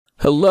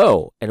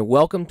Hello, and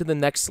welcome to the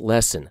next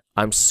lesson.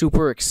 I'm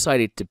super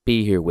excited to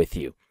be here with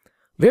you.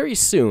 Very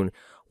soon,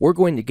 we're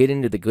going to get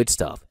into the good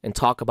stuff and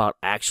talk about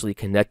actually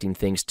connecting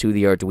things to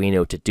the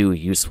Arduino to do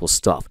useful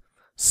stuff.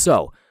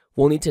 So,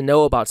 we'll need to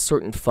know about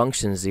certain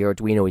functions the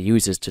Arduino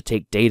uses to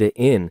take data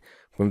in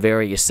from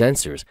various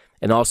sensors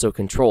and also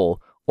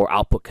control or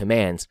output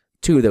commands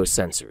to those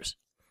sensors.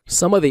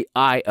 Some of the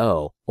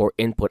I/O or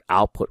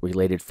input-output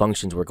related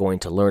functions we're going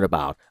to learn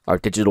about are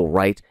digital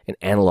write and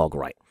analog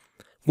write.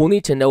 We'll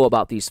need to know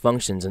about these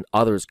functions and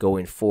others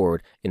going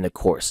forward in the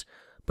course.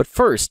 But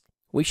first,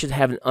 we should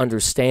have an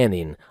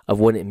understanding of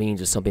what it means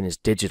if something is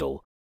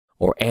digital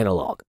or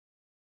analog.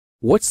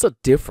 What's the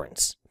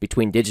difference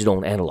between digital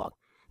and analog?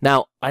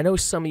 Now, I know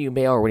some of you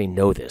may already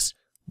know this,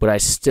 but I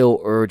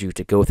still urge you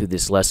to go through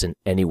this lesson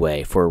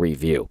anyway for a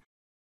review.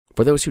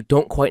 For those who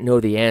don't quite know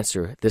the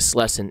answer, this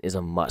lesson is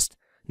a must.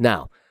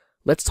 Now,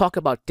 let's talk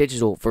about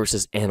digital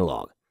versus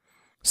analog.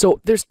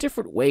 So, there's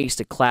different ways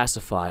to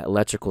classify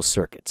electrical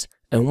circuits.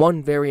 And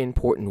one very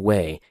important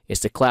way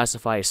is to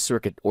classify a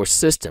circuit or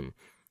system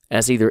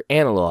as either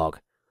analog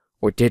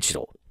or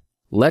digital.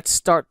 Let's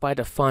start by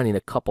defining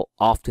a couple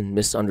often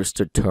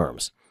misunderstood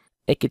terms.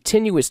 A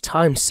continuous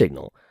time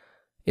signal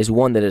is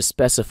one that is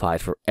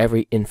specified for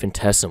every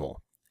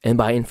infinitesimal, and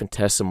by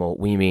infinitesimal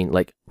we mean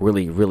like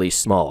really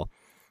small,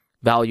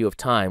 value of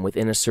time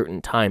within a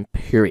certain time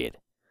period.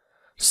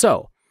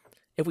 So,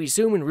 if we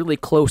zoom in really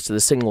close to the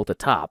signal at the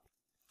top,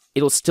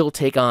 it'll still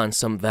take on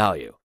some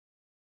value.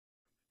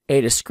 A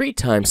discrete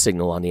time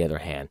signal, on the other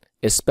hand,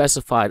 is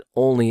specified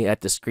only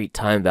at discrete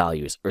time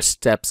values or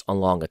steps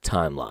along a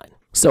timeline.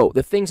 So,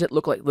 the things that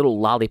look like little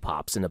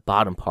lollipops in the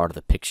bottom part of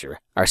the picture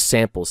are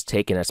samples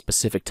taken at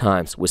specific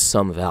times with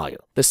some value.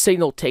 The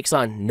signal takes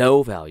on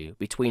no value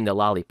between the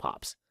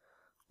lollipops.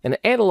 An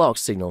analog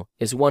signal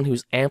is one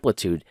whose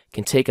amplitude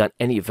can take on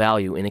any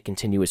value in a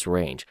continuous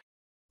range.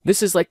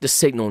 This is like the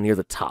signal near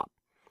the top.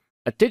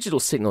 A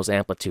digital signal's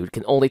amplitude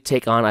can only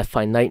take on a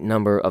finite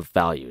number of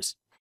values.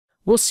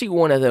 We'll see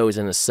one of those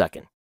in a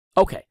second.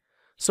 Okay,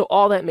 so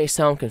all that may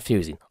sound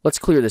confusing. Let's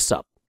clear this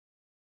up.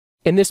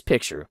 In this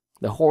picture,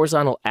 the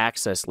horizontal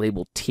axis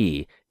labeled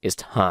T is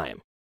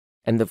time,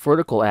 and the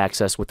vertical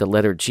axis with the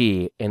letter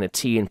G and a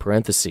T in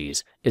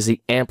parentheses is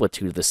the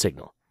amplitude of the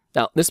signal.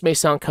 Now, this may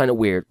sound kind of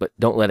weird, but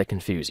don't let it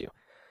confuse you.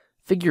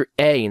 Figure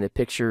A in the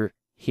picture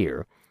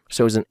here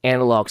shows an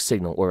analog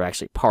signal, or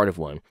actually part of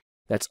one,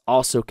 that's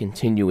also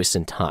continuous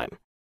in time,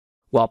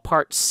 while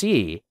part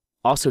C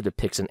also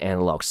depicts an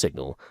analog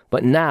signal,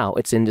 but now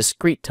it's in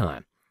discrete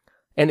time.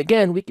 And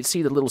again, we can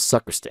see the little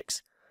sucker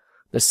sticks.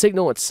 The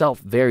signal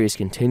itself varies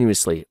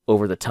continuously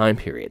over the time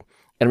period.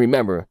 And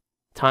remember,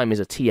 time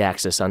is a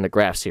t-axis on the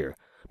graphs here,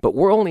 but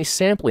we're only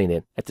sampling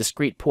it at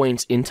discrete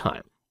points in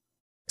time.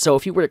 So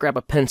if you were to grab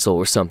a pencil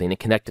or something and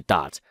connect the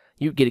dots,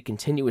 you'd get a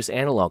continuous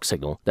analog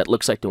signal that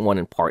looks like the one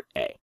in part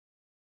A.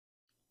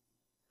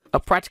 A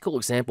practical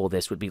example of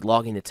this would be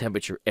logging the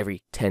temperature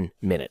every 10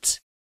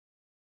 minutes.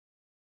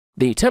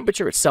 The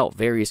temperature itself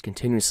varies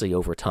continuously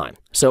over time.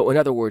 So in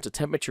other words, the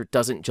temperature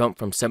doesn't jump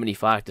from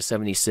 75 to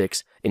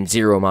 76 in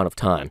zero amount of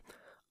time,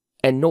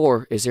 and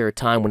nor is there a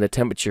time when the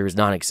temperature is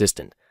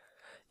non-existent.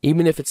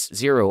 Even if it's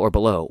zero or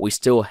below, we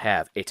still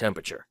have a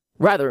temperature.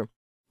 Rather,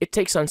 it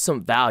takes on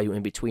some value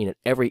in between at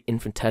every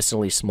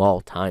infinitesimally small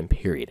time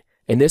period.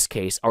 In this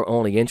case, our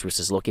only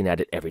interest is looking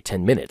at it every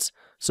 10 minutes.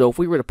 So if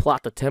we were to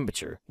plot the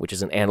temperature, which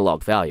is an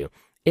analog value,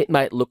 it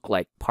might look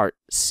like part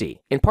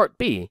C. In part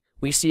B,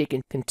 we see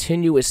a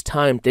continuous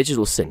time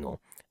digital signal,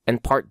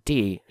 and part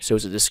D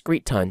shows a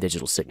discrete time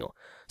digital signal.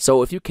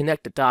 So if you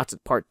connect the dots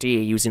at part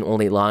D using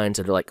only lines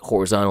that are like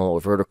horizontal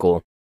or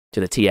vertical to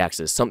the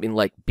t-axis, something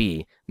like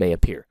B may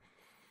appear.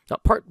 Now,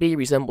 part B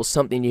resembles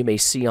something you may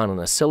see on an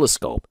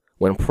oscilloscope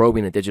when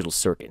probing a digital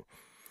circuit.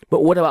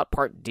 But what about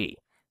part D?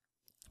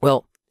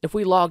 Well, if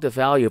we log the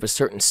value of a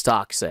certain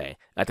stock, say,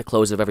 at the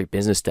close of every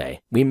business day,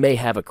 we may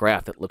have a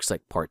graph that looks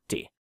like part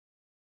D.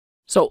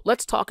 So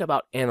let's talk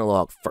about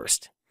analog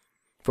first.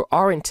 For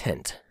our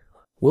intent,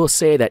 we'll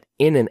say that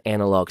in an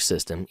analog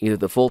system, either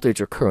the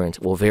voltage or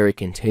current will vary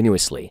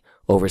continuously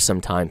over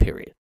some time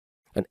period.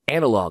 An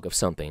analog of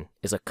something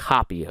is a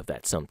copy of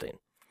that something.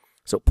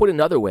 So put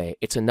another way,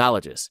 it's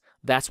analogous.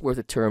 That's where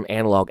the term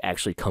analog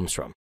actually comes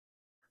from.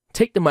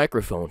 Take the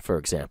microphone, for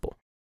example.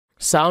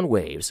 Sound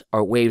waves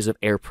are waves of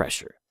air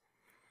pressure.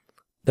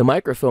 The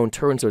microphone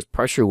turns those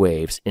pressure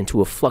waves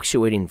into a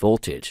fluctuating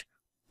voltage,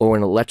 or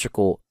an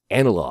electrical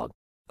analog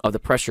of the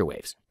pressure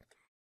waves.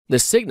 The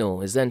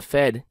signal is then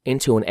fed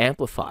into an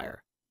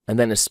amplifier and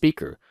then a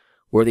speaker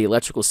where the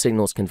electrical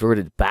signal is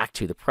converted back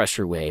to the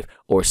pressure wave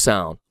or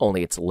sound,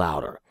 only it's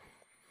louder.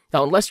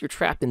 Now, unless you're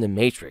trapped in the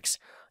matrix,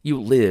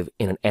 you live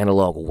in an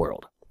analog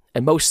world,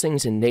 and most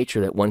things in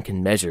nature that one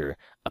can measure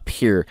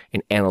appear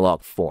in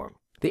analog form.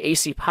 The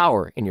AC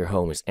power in your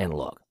home is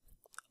analog.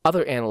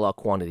 Other analog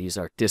quantities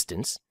are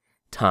distance,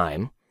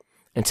 time,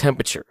 and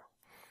temperature.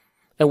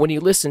 And when you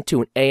listen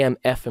to an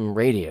AM/FM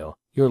radio,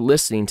 you're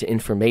listening to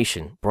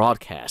information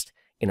broadcast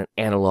in an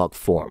analog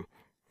form.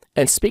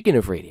 And speaking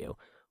of radio,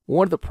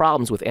 one of the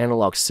problems with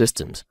analog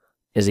systems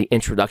is the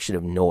introduction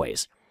of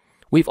noise.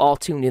 We've all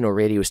tuned in a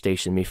radio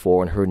station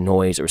before and heard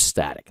noise or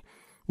static.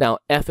 Now,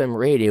 FM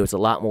radio is a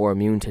lot more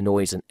immune to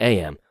noise than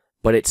AM,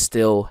 but it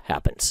still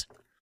happens.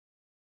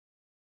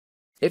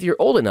 If you're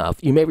old enough,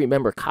 you may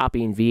remember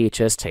copying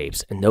VHS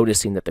tapes and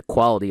noticing that the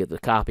quality of the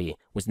copy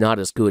was not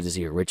as good as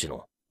the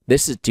original.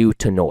 This is due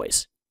to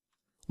noise.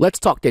 Let's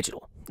talk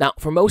digital. Now,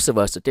 for most of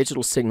us, the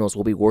digital signals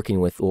we'll be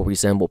working with will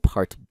resemble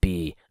part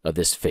B of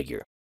this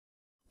figure.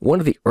 One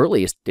of the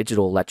earliest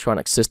digital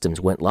electronic systems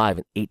went live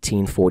in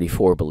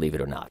 1844, believe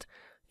it or not.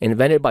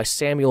 Invented by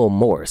Samuel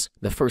Morse,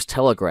 the first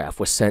telegraph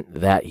was sent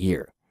that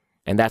year.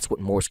 And that's what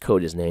Morse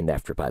code is named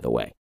after, by the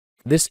way.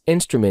 This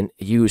instrument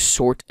used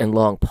short and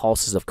long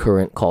pulses of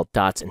current called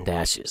dots and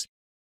dashes.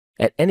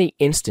 At any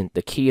instant,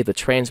 the key of the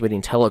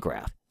transmitting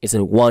telegraph is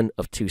in one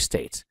of two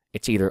states.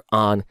 It's either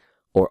on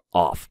or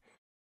off.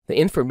 The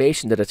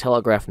information that a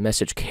telegraph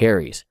message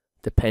carries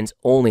depends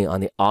only on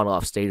the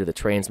on-off state of the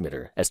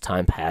transmitter as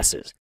time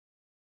passes.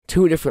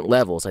 Two different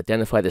levels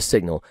identify the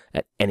signal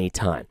at any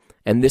time,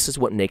 and this is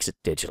what makes it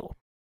digital.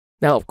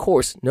 Now, of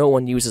course, no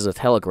one uses a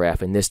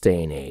telegraph in this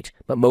day and age,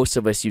 but most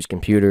of us use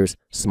computers,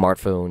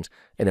 smartphones,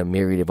 and a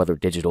myriad of other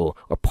digital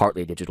or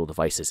partly digital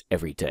devices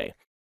every day.